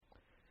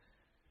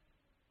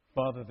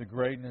Father, the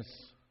greatness,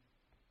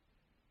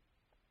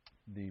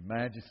 the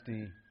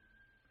majesty,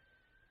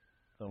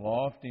 the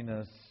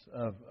loftiness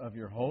of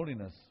your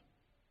holiness,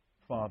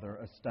 Father,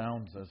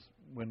 astounds us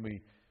when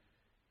we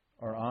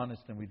are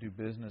honest and we do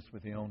business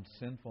with the own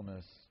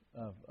sinfulness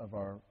of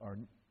our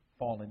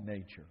fallen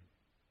nature.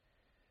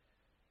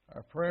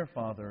 Our prayer,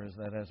 Father, is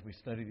that as we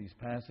study these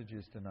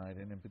passages tonight,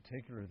 and in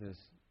particular this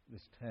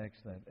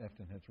text that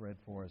Efton has read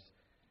for us,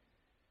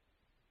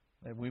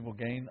 that we will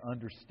gain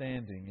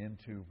understanding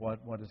into what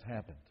has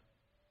happened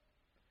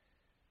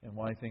and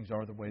why things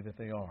are the way that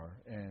they are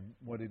and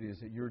what it is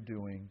that you're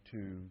doing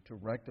to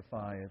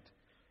rectify it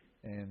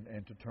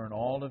and to turn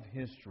all of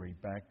history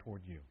back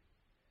toward you.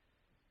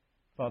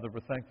 Father,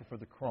 we're thankful for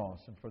the cross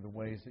and for the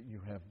ways that you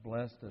have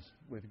blessed us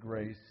with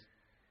grace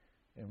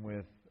and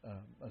with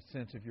a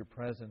sense of your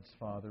presence,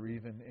 Father,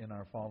 even in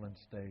our fallen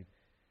state.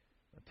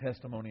 A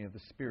testimony of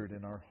the Spirit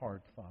in our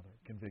heart, Father,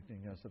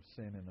 convicting us of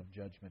sin and of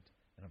judgment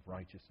and of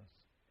righteousness.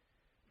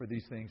 For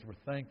these things we're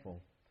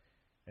thankful,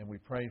 and we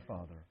pray,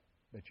 Father,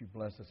 that you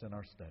bless us in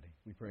our study.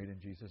 We pray it in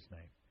Jesus'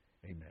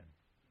 name. Amen.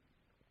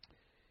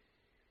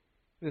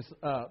 This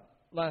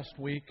last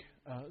week,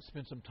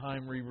 spent some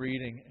time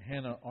rereading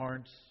Hannah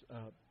Arendt's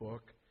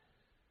book,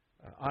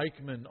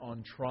 Eichmann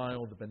on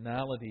Trial, The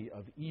Banality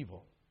of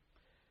Evil.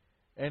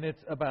 And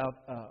it's about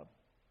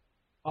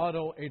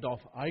Otto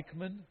Adolf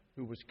Eichmann,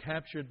 who was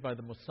captured by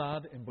the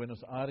Mossad in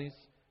Buenos Aires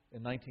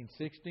in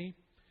 1960.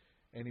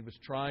 And he was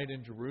tried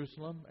in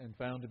Jerusalem and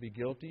found to be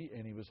guilty.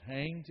 And he was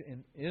hanged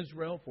in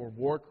Israel for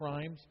war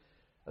crimes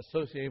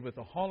associated with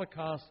the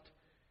Holocaust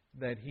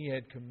that he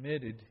had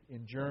committed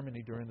in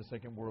Germany during the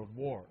Second World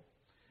War.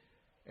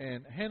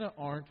 And Hannah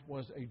Arendt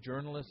was a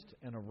journalist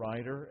and a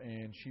writer,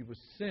 and she was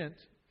sent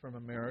from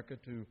America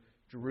to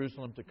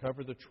Jerusalem to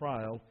cover the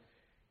trial.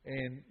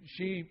 And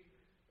she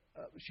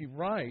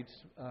writes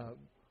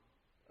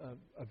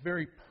a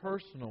very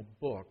personal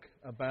book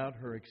about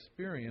her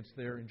experience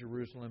there in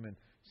Jerusalem and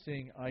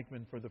seeing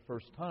Eichmann for the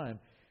first time.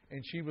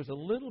 And she was a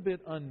little bit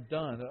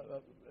undone,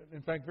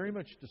 in fact, very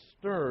much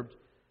disturbed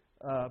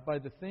by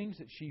the things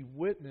that she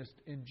witnessed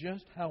in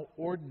just how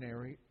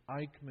ordinary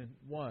Eichmann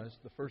was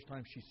the first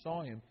time she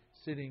saw him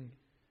sitting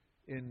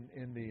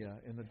in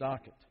the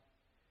docket.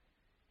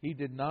 He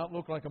did not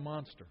look like a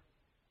monster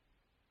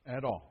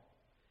at all.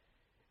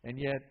 And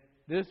yet,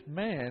 this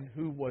man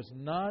who was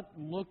not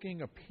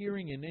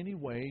appearing in any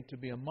way to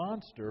be a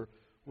monster,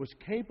 was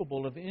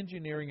capable of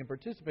engineering and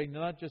participating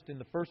not just in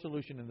the first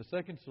solution and the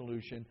second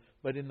solution,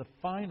 but in the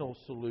final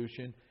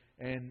solution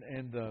and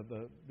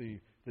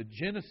the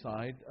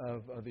genocide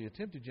of the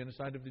attempted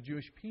genocide of the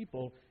Jewish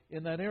people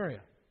in that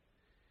area.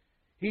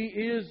 He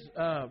is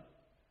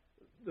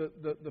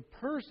the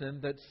person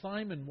that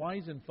Simon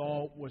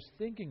Wiesenthal was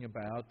thinking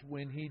about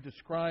when he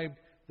described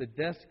the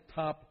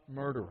desktop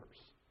murderers.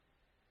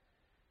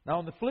 Now,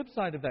 on the flip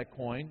side of that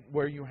coin,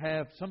 where you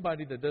have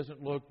somebody that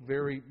doesn't look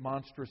very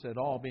monstrous at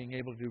all being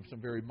able to do some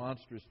very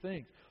monstrous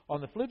things,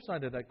 on the flip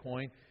side of that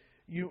coin,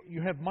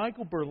 you have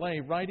Michael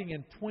Burleigh writing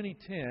in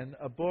 2010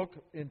 a book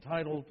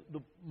entitled The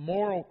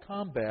Moral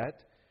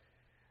Combat.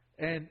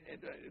 And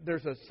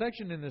there's a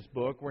section in this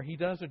book where he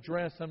does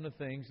address some of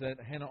the things that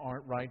Hannah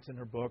Arendt writes in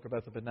her book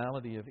about the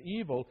banality of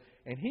evil.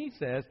 And he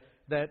says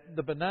that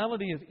the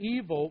banality of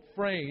evil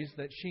phrase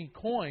that she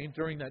coined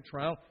during that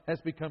trial has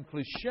become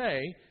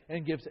cliche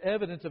and gives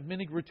evidence of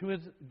many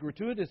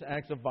gratuitous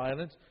acts of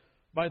violence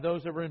by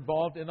those that were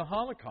involved in the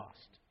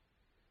Holocaust.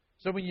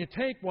 So when you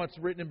take what's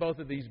written in both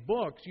of these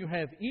books, you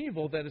have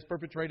evil that is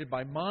perpetrated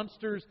by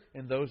monsters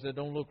and those that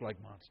don't look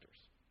like monsters.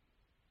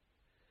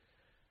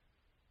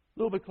 A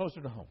little bit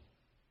closer to home.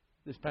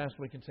 This past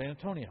week in San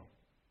Antonio,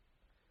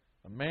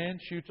 a man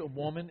shoots a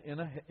woman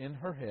in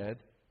her head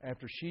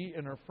after she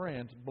and her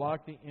friends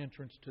block the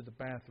entrance to the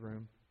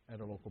bathroom at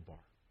a local bar.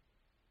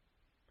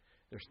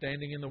 They're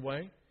standing in the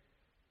way.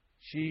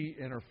 She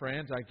and her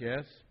friends, I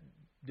guess,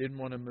 didn't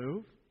want to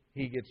move.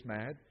 He gets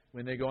mad.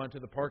 When they go into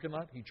the parking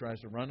lot, he tries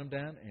to run them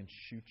down and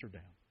shoots her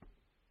down.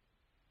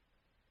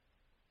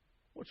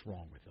 What's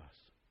wrong with us?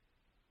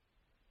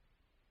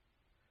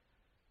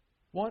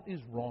 What is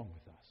wrong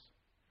with us?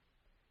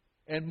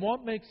 And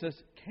what makes us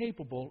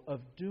capable of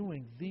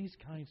doing these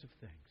kinds of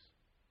things?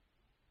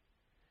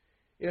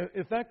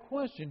 If that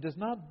question does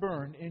not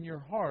burn in your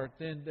heart,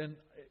 then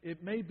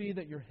it may be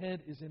that your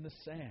head is in the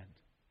sand.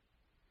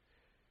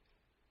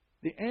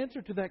 The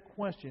answer to that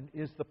question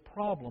is the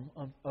problem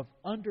of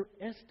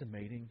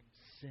underestimating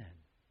sin,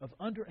 of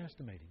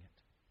underestimating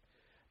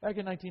it. Back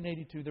in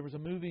 1982, there was a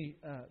movie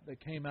that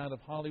came out of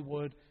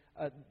Hollywood.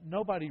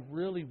 Nobody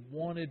really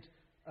wanted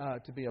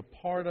to be a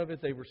part of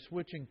it. They were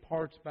switching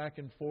parts back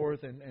and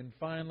forth, and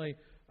finally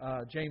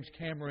James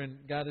Cameron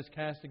got his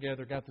cast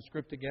together, got the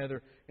script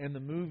together, and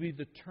the movie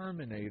The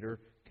Terminator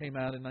came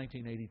out in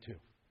 1982.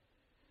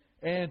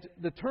 And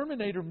the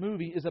Terminator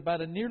movie is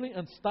about a nearly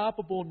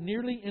unstoppable,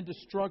 nearly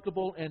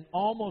indestructible, and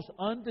almost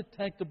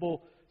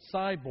undetectable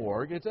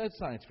cyborg. It's a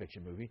science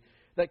fiction movie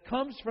that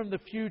comes from the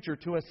future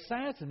to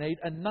assassinate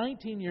a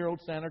 19-year-old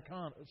Sarah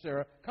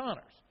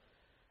Connors.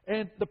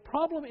 And the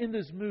problem in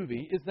this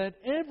movie is that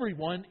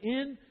everyone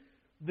in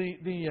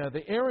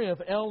the area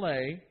of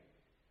L.A.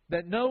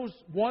 that knows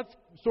what's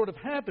sort of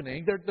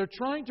happening, they're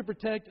trying to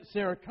protect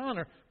Sarah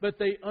Connor, but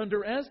they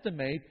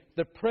underestimate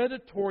the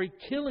predatory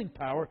killing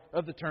power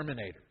of the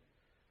Terminator.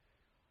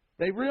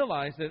 They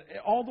realize that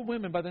all the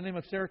women by the name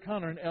of Sarah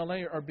Connor in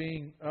L.A. are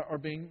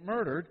being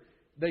murdered.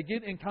 They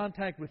get in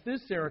contact with this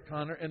Sarah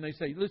Connor and they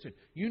say, listen,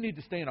 you need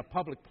to stay in a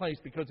public place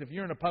because if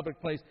you're in a public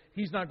place,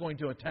 he's not going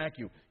to attack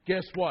you.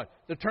 Guess what?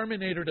 The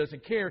Terminator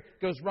doesn't care,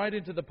 goes right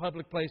into the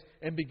public place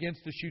and begins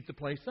to shoot the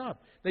place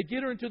up. They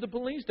get her into the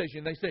police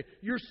station. They say,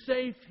 you're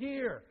safe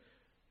here.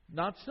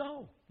 Not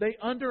so. They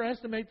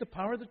underestimate the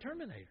power of the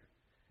Terminator.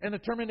 And the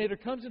Terminator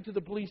comes into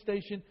the police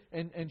station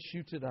and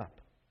shoots it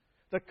up.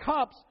 The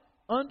cops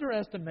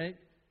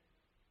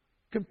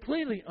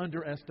completely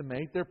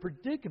underestimate their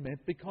predicament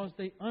because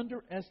they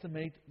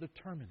underestimate the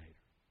Terminator.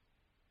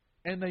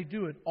 And they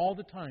do it all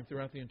the time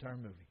throughout the entire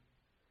movie.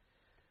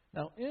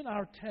 Now, in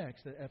our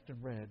text that Efton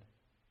read,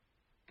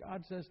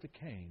 God says to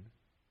Cain,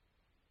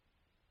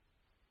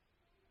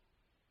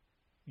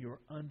 you're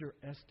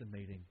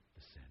underestimating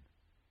the sin.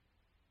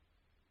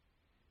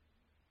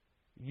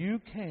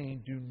 You,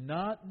 Cain, do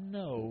not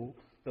know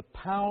the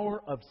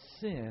power of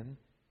sin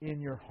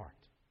in your heart.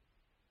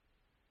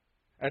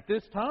 At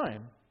this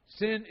time,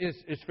 sin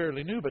is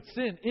fairly new, but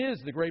sin is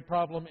the great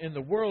problem in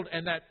the world,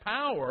 and that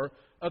power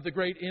of the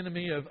great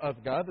enemy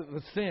of God,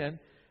 the sin,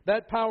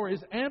 that power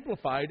is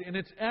amplified and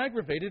it's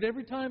aggravated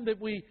every time that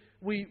we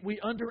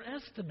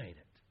underestimate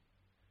it.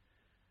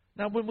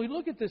 Now, when we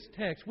look at this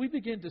text, we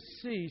begin to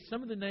see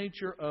some of the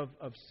nature of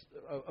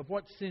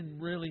what sin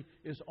really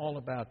is all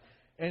about.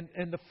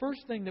 And the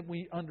first thing that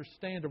we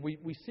understand, or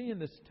we see in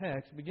this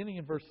text, beginning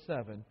in verse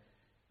 7,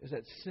 is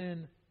that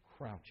sin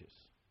crouches.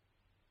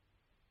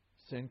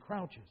 Sin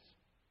crouches.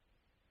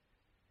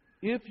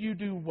 If you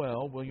do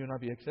well, will you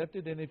not be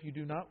accepted? And if you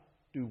do not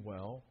do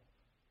well,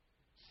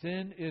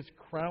 sin is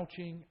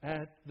crouching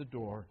at the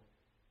door.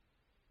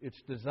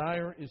 Its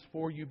desire is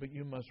for you, but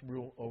you must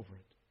rule over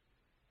it.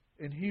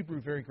 In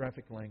Hebrew, very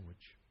graphic language.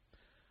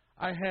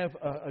 I have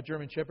a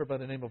German Shepherd by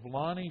the name of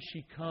Lonnie.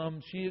 She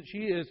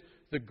is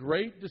the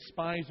great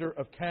despiser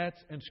of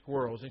cats and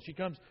squirrels. And she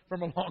comes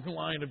from a long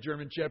line of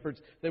German Shepherds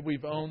that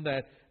we've owned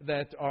that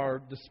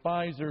are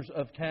despisers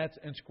of cats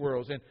and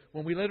squirrels. And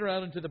when we let her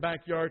out into the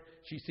backyard,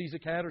 she sees a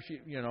cat or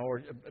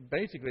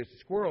basically it's a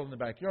squirrel in the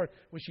backyard.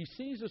 When she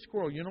sees a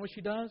squirrel, you know what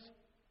she does?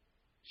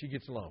 She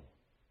gets low.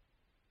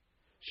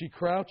 She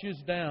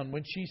crouches down.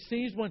 When she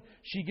sees one,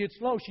 she gets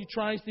low. She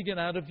tries to get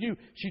out of view.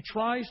 She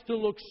tries to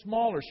look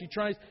smaller. She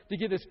tries to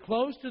get as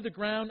close to the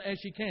ground as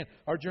she can.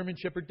 Our German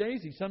Shepherd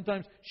Daisy,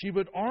 sometimes she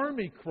would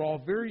army crawl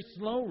very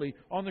slowly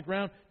on the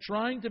ground,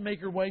 trying to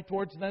make her way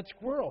towards that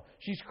squirrel.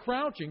 She's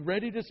crouching,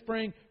 ready to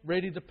spring,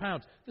 ready to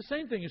pounce. The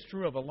same thing is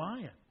true of a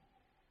lion.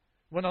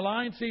 When a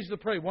lion sees the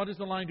prey, what does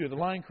the lion do? The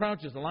lion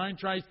crouches. The lion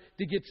tries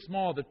to get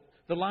small.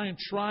 The lion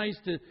tries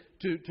to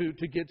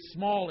get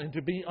small and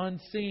to be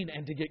unseen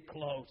and to get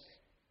close.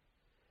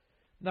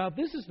 Now,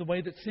 this is the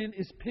way that sin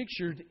is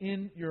pictured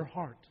in your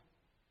heart.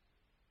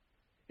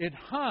 It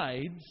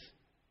hides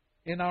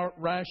in our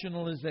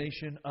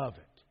rationalization of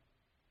it.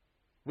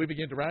 We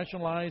begin to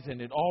rationalize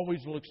and it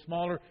always looks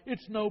smaller.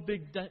 It's no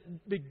big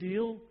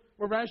deal.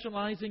 We're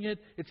rationalizing it.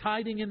 It's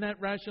hiding in that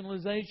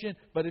rationalization,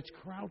 but it's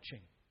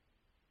crouching.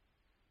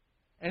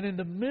 And in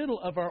the middle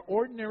of our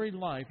ordinary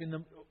life, in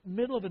the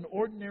middle of an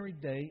ordinary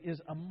day,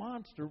 is a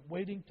monster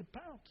waiting to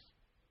pounce.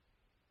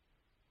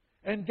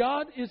 And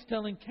God is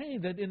telling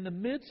Cain that in the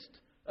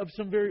midst of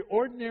some very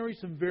ordinary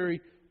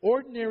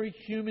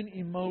human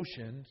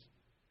emotions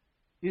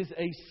is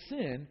a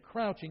sin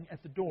crouching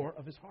at the door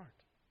of his heart,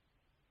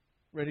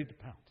 ready to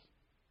pounce.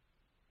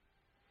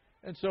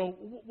 And so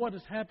what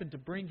has happened to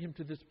bring him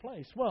to this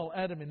place? Well,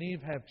 Adam and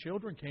Eve have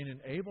children, Cain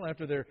and Abel,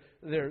 after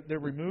they're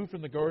removed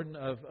from the Garden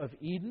of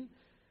Eden.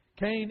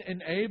 Cain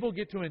and Abel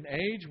get to an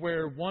age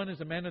where one is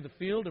a man of the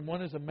field and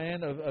one is a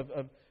man of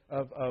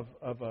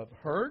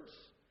herds.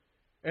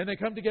 And they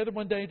come together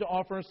one day to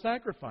offer a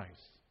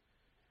sacrifice.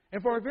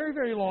 And for a very,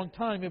 very long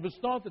time, it was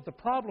thought that the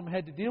problem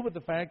had to deal with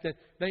the fact that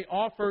they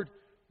offered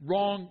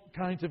wrong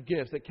kinds of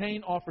gifts. That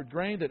Cain offered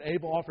grain, that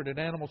Abel offered an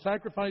animal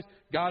sacrifice.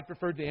 God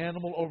preferred the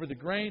animal over the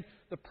grain.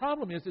 The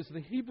problem is the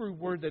Hebrew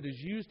word that is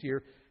used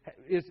here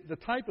is the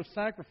type of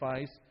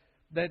sacrifice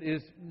that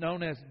is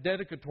known as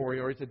dedicatory,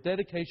 or it's a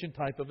dedication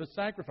type of a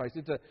sacrifice.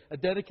 It's a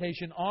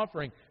dedication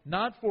offering,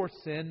 not for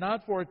sin,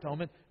 not for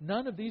atonement,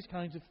 none of these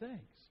kinds of things.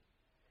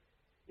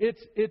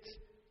 It's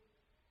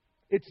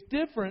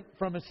different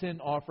from a sin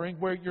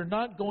offering where you're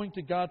not going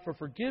to God for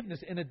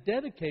forgiveness. In a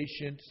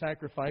dedication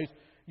sacrifice,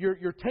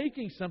 you're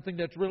taking something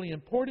that's really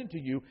important to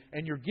you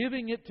and you're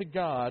giving it to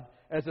God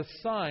as a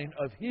sign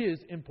of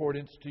His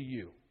importance to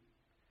you.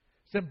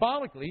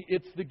 Symbolically,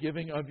 it's the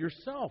giving of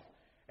yourself.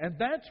 And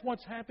that's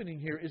what's happening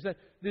here, is that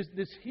this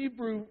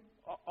Hebrew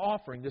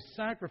offering, this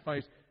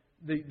sacrifice,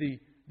 the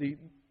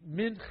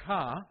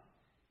mincha,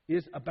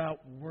 is about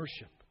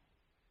worship.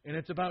 And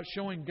it's about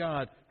showing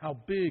God how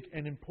big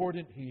and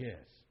important He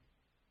is.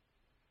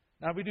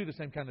 Now, we do the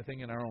same kind of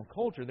thing in our own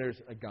culture.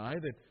 There's a guy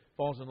that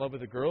falls in love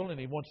with a girl, and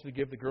he wants to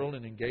give the girl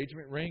an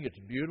engagement ring. It's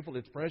beautiful.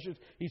 It's precious.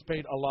 He's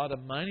paid a lot of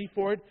money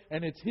for it.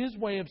 And it's his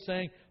way of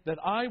saying that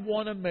I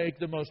want to make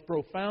the most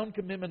profound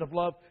commitment of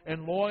love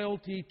and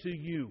loyalty to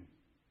you.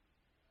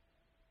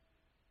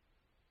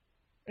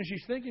 And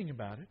she's thinking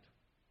about it.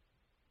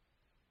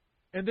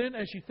 And then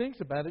as she thinks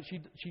about it,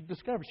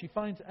 she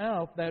finds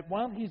out that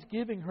while he's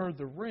giving her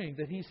the ring,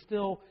 that he's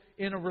still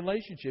in a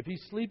relationship.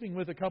 He's sleeping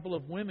with a couple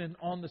of women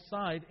on the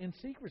side in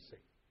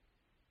secrecy.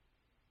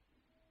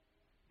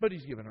 But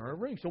he's given her a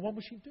ring. So what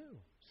will she do?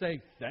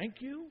 Say, thank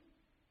you?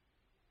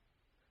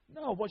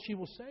 No, what she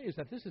will say is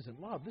that this isn't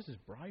love. This is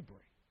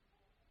bribery.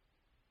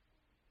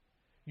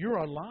 You're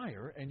a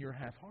liar and you're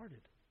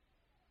half-hearted.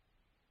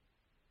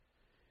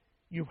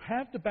 You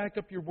have to back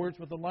up your words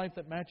with a life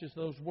that matches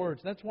those words.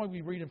 That's why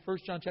we read in 1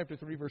 John chapter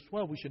 3, verse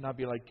 12, we should not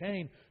be like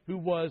Cain, who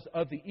was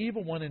of the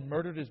evil one and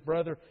murdered his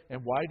brother.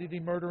 And why did he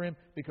murder him?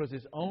 Because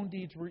his own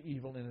deeds were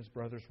evil and his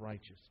brother's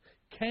righteous.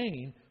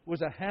 Cain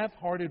was a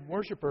half-hearted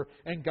worshiper,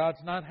 and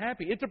God's not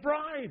happy. It's a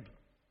bribe.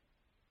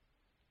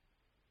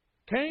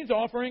 Cain's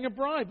offering a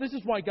bribe. This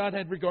is why God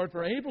had regard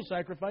for Abel's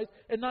sacrifice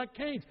and not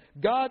Cain's.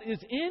 God is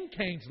in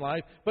Cain's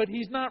life, but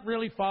he's not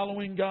really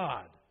following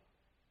God.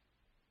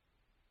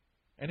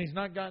 And he's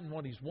not gotten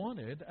what he's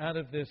wanted out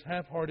of this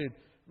half-hearted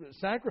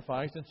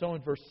sacrifice. And so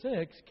in verse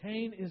 6,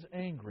 Cain is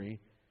angry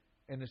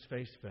and his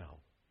face fell.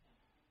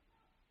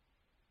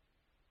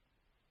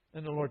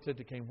 And the Lord said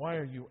to Cain, why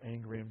are you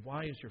angry and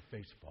why is your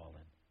face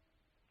fallen?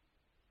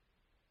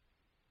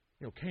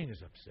 You know, Cain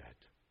is upset.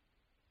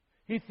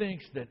 He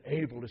thinks that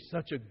Abel is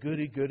such a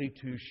goody-goody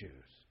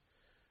two-shoes.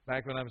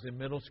 Back when I was in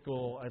middle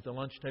school, at the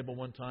lunch table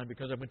one time,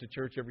 because I went to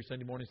church every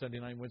Sunday morning,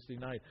 Sunday night, Wednesday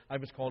night, I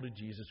was called a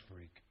Jesus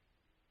freak.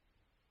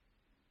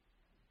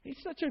 He's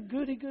such a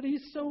goody-goody.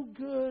 He's so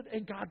good.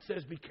 And God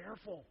says, be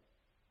careful.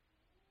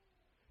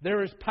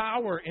 There is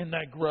power in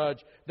that grudge.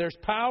 There's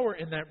power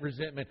in that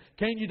resentment.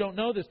 Cain, you don't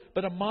know this,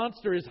 but a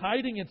monster is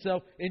hiding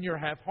itself in your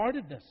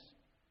half-heartedness.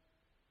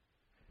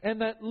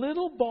 And that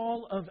little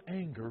ball of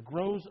anger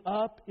grows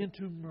up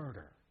into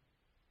murder.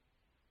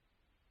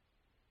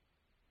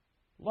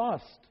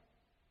 Lust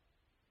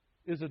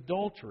is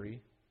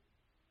adultery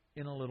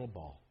in a little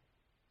ball.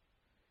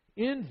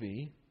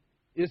 Envy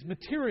is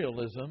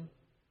materialism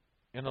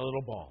in a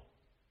little ball.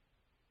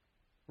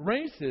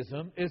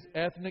 Racism is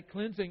ethnic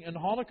cleansing and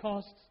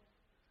holocausts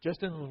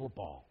just in a little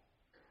ball.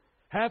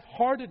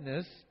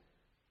 Half-heartedness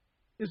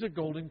is a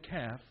golden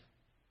calf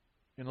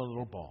in a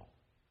little ball.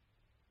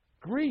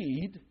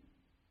 Greed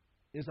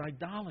is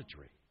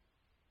idolatry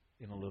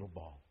in a little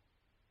ball.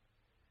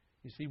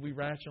 You see, we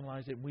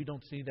rationalize it. We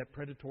don't see that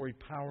predatory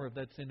power of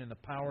that sin and the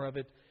power of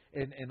it.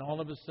 And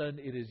all of a sudden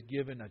it is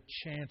given a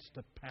chance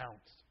to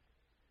pounce.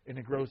 And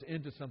it grows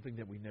into something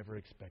that we never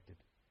expected.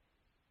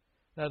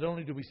 Not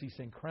only do we see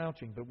sin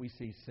crouching, but we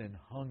see sin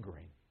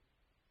hungering.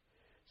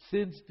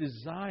 Sin's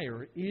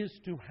desire is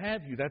to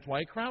have you. That's why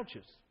it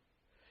crouches.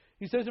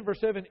 He says in verse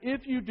 7,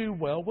 if you do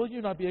well, will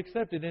you not be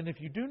accepted? And if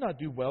you do not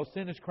do well,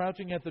 sin is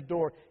crouching at the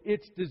door.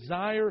 Its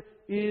desire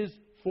is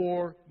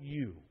for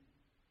you.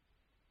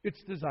 Its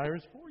desire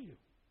is for you.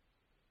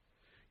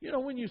 You know,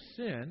 when you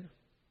sin,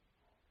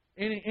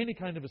 any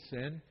kind of a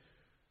sin,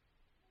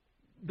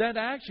 that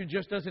action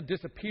just doesn't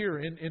disappear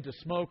into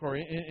smoke or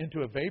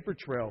into a vapor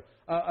trail.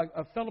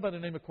 A fellow by the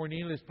name of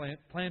Cornelius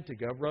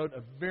Plantinga wrote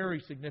a very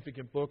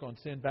significant book on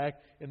sin back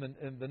in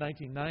the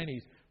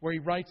 1990s, where he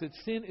writes that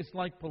sin is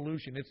like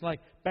pollution. It's like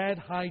bad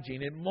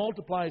hygiene. It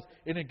multiplies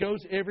and it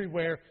goes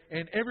everywhere,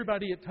 and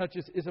everybody it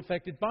touches is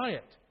affected by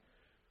it.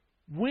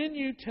 When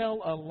you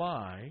tell a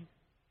lie,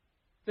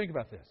 think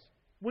about this.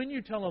 When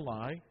you tell a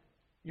lie,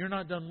 you're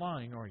not done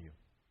lying, are you?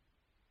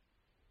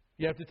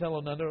 You have to tell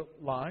another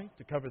lie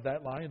to cover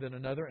that lie, and then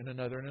another, and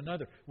another, and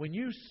another. When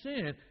you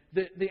sin,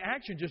 the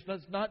action just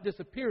does not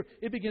disappear.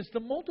 It begins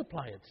to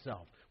multiply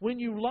itself. When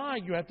you lie,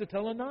 you have to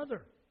tell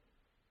another.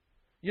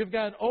 You've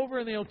got over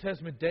in the Old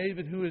Testament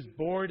David, who is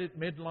bored at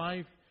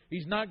midlife.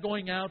 He's not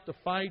going out to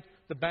fight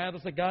the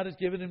battles that God has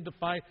given him to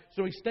fight.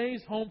 So he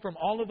stays home from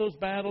all of those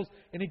battles,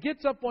 and he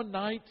gets up one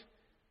night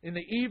in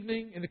the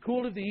evening, in the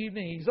cool of the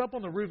evening. He's up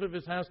on the roof of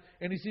his house,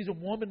 and he sees a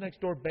woman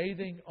next door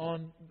bathing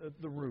on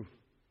the roof.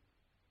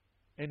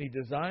 And he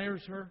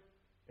desires her,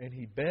 and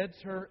he beds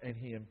her, and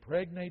he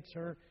impregnates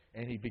her,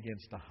 and he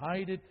begins to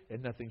hide it,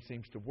 and nothing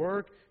seems to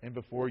work. And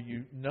before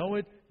you know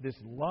it, this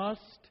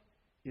lust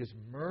is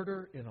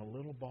murder in a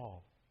little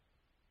ball.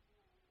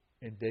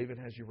 And David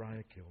has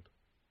Uriah killed.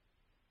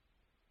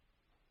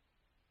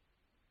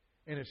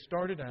 And it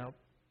started out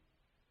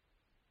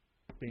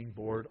being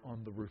bored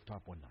on the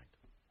rooftop one night.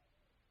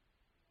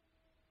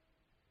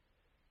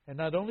 And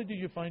not only do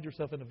you find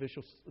yourself in a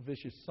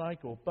vicious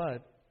cycle,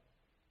 but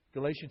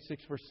Galatians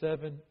 6, verse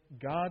 7,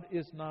 God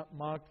is not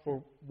mocked,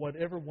 for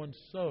whatever one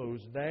sows,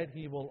 that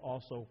he will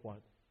also what?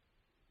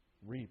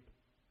 Reap.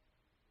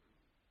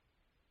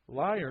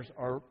 Liars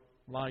are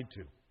lied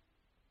to.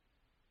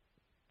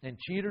 And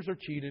cheaters are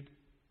cheated.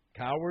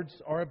 Cowards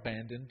are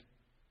abandoned.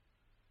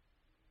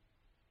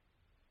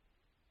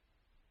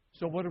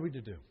 So what are we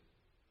to do?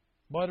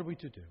 What are we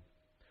to do?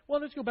 Well,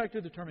 let's go back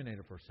to the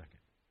Terminator for a second.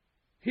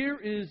 Here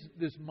is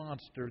this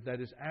monster that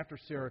is after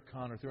Sarah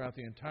Connor throughout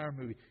the entire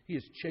movie. He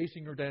is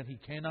chasing her down. He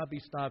cannot be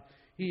stopped.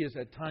 He is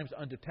at times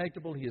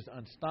undetectable. He is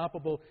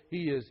unstoppable.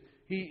 He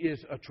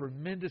is a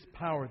tremendous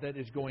power that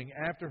is going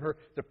after her.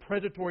 The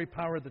predatory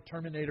power of the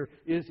Terminator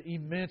is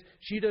immense.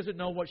 She doesn't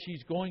know what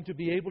she's going to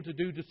be able to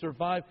do to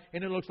survive,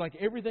 and it looks like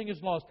everything is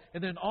lost.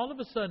 And then all of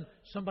a sudden,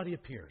 somebody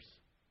appears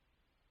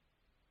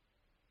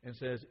and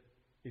says,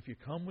 "If you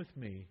come with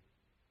me,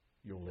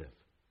 you'll live.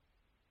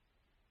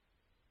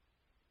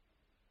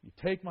 You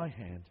take my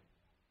hand,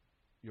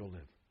 you'll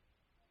live."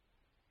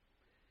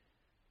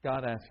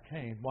 God asked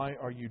Cain, "Why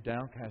are you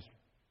downcast?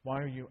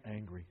 Why are you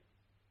angry?"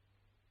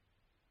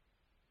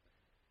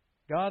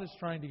 God is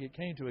trying to get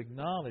Cain to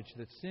acknowledge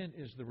that sin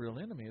is the real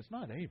enemy. It's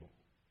not Abel.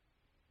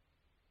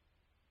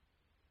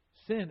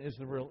 Sin is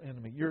the real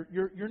enemy.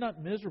 You're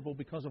not miserable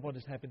because of what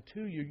has happened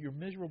to you. You're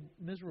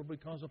miserable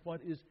because of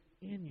what is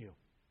in you.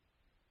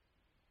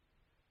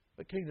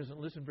 But Cain doesn't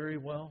listen very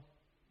well.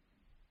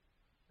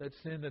 That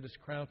sin that is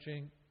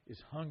crouching is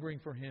hungering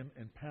for him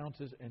and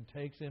pounces and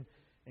takes him,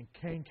 and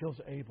Cain kills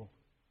Abel.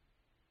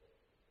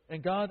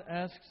 And God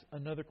asks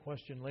another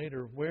question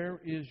later, "Where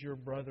is your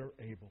brother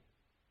Abel?"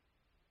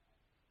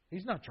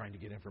 He's not trying to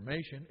get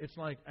information. It's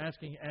like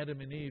asking Adam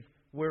and Eve,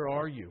 "Where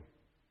are you?"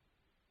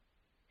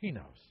 He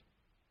knows.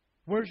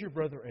 Where's your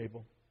brother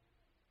Abel?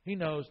 He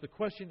knows. The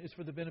question is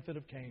for the benefit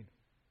of Cain.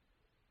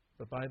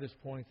 But by this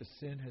point, the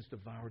sin has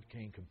devoured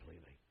Cain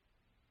completely.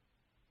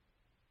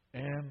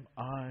 Am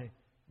I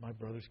my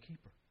brother's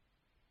keeper?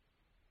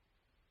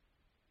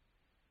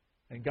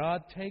 And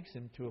God takes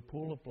him to a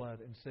pool of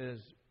blood and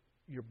says,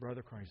 "Your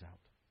brother cries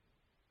out.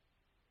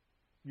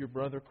 Your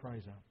brother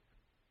cries out."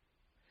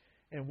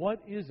 And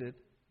what is it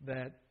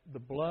that the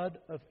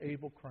blood of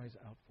Abel cries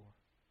out for?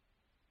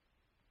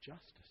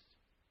 Justice.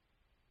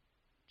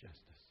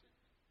 Justice.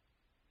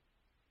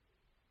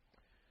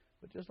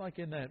 But just like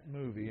in that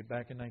movie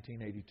back in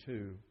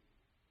 1982,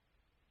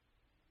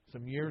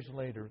 some years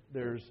later,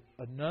 there's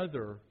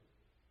another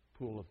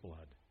pool of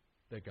blood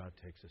that God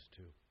takes us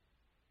to.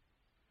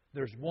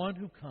 There's one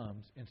who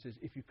comes and says,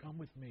 "If you come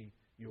with me,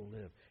 you'll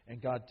live."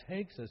 And God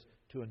takes us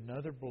to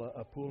another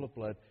a pool of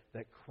blood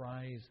that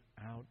cries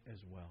out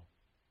as well.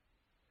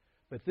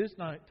 But this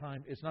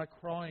time, it's not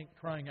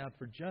crying out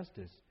for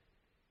justice.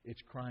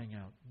 It's crying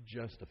out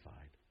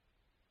justified.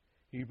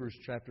 Hebrews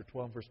chapter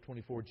 12, verse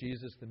 24,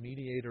 Jesus, the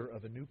mediator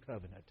of a new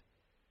covenant,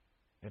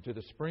 and to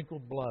the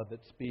sprinkled blood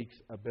that speaks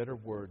a better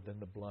word than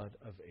the blood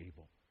of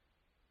Abel.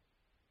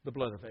 The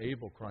blood of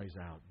Abel cries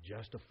out,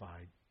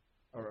 justified,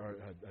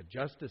 or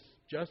justice.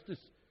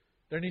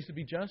 There needs to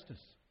be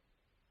justice.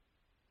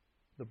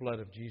 The blood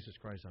of Jesus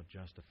cries out,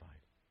 justified.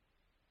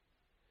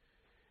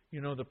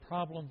 You know, the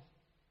problem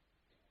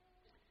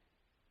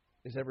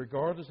is that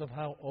regardless of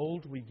how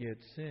old we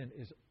get, sin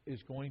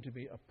is going to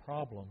be a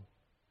problem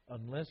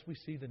unless we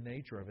see the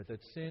nature of it,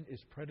 that sin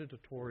is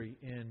predatory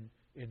in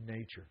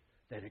nature,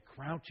 that it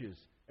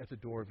crouches at the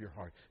door of your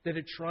heart, that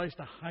it tries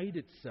to hide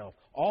itself,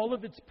 all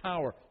of its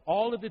power,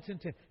 all of its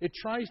intent. It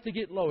tries to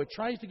get low. It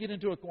tries to get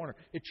into a corner.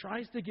 It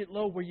tries to get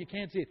low where you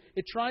can't see it.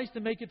 It tries to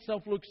make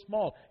itself look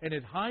small, and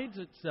it hides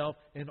itself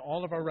in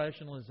all of our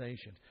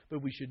rationalizations.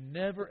 But we should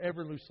never,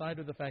 ever lose sight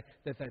of the fact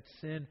that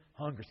sin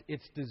hungers.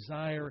 Its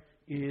desire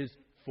is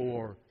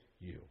for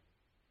you.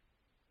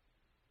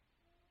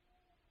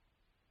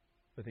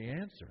 But the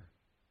answer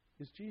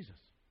is Jesus.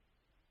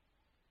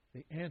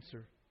 The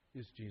answer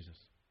is Jesus.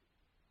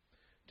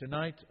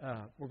 Tonight,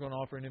 we're going to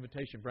offer an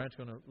invitation. Brad's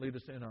going to lead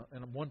us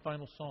in one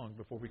final song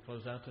before we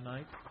close out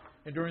tonight.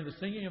 And during the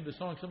singing of the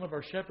song, some of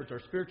our shepherds, our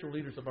spiritual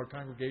leaders of our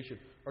congregation,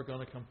 are going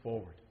to come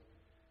forward.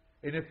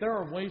 And if there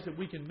are ways that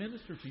we can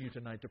minister to you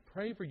tonight, to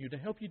pray for you, to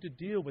help you to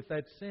deal with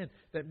that sin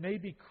that may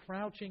be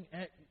crouching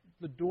at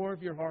the door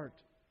of your heart,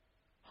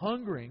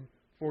 hungering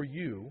for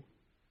you,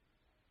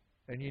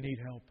 and you need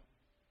help.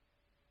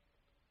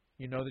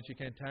 You know that you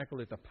can't tackle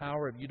it. The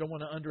power of, you don't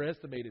want to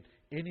underestimate it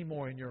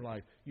anymore in your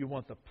life. You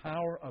want the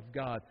power of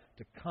God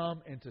to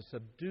come and to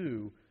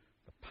subdue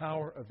the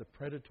power of the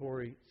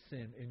predatory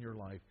sin in your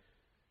life.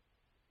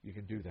 You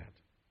can do that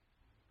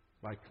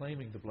by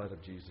claiming the blood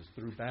of Jesus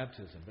through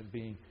baptism and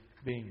being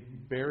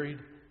buried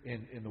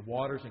in the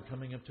waters and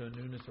coming up to a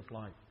newness of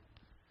life.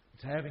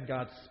 It's having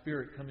God's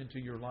Spirit come into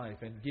your life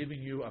and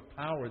giving you a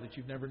power that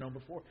you've never known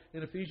before.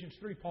 In Ephesians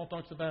 3, Paul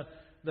talks about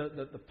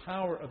the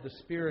power of the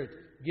Spirit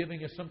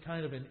giving us some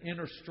kind of an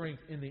inner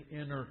strength in the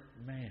inner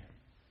man.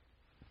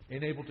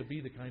 And able to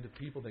be the kind of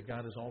people that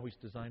God has always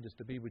designed us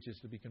to be, which is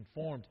to be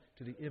conformed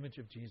to the image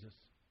of Jesus.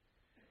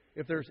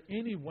 If there's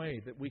any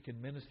way that we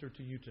can minister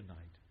to you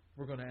tonight,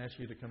 we're going to ask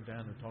you to come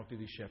down and talk to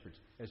these shepherds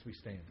as we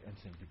stand and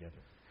sing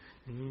together.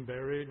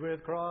 Buried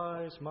with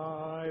Christ,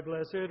 my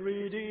blessed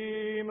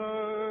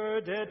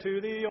Redeemer, dead to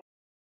the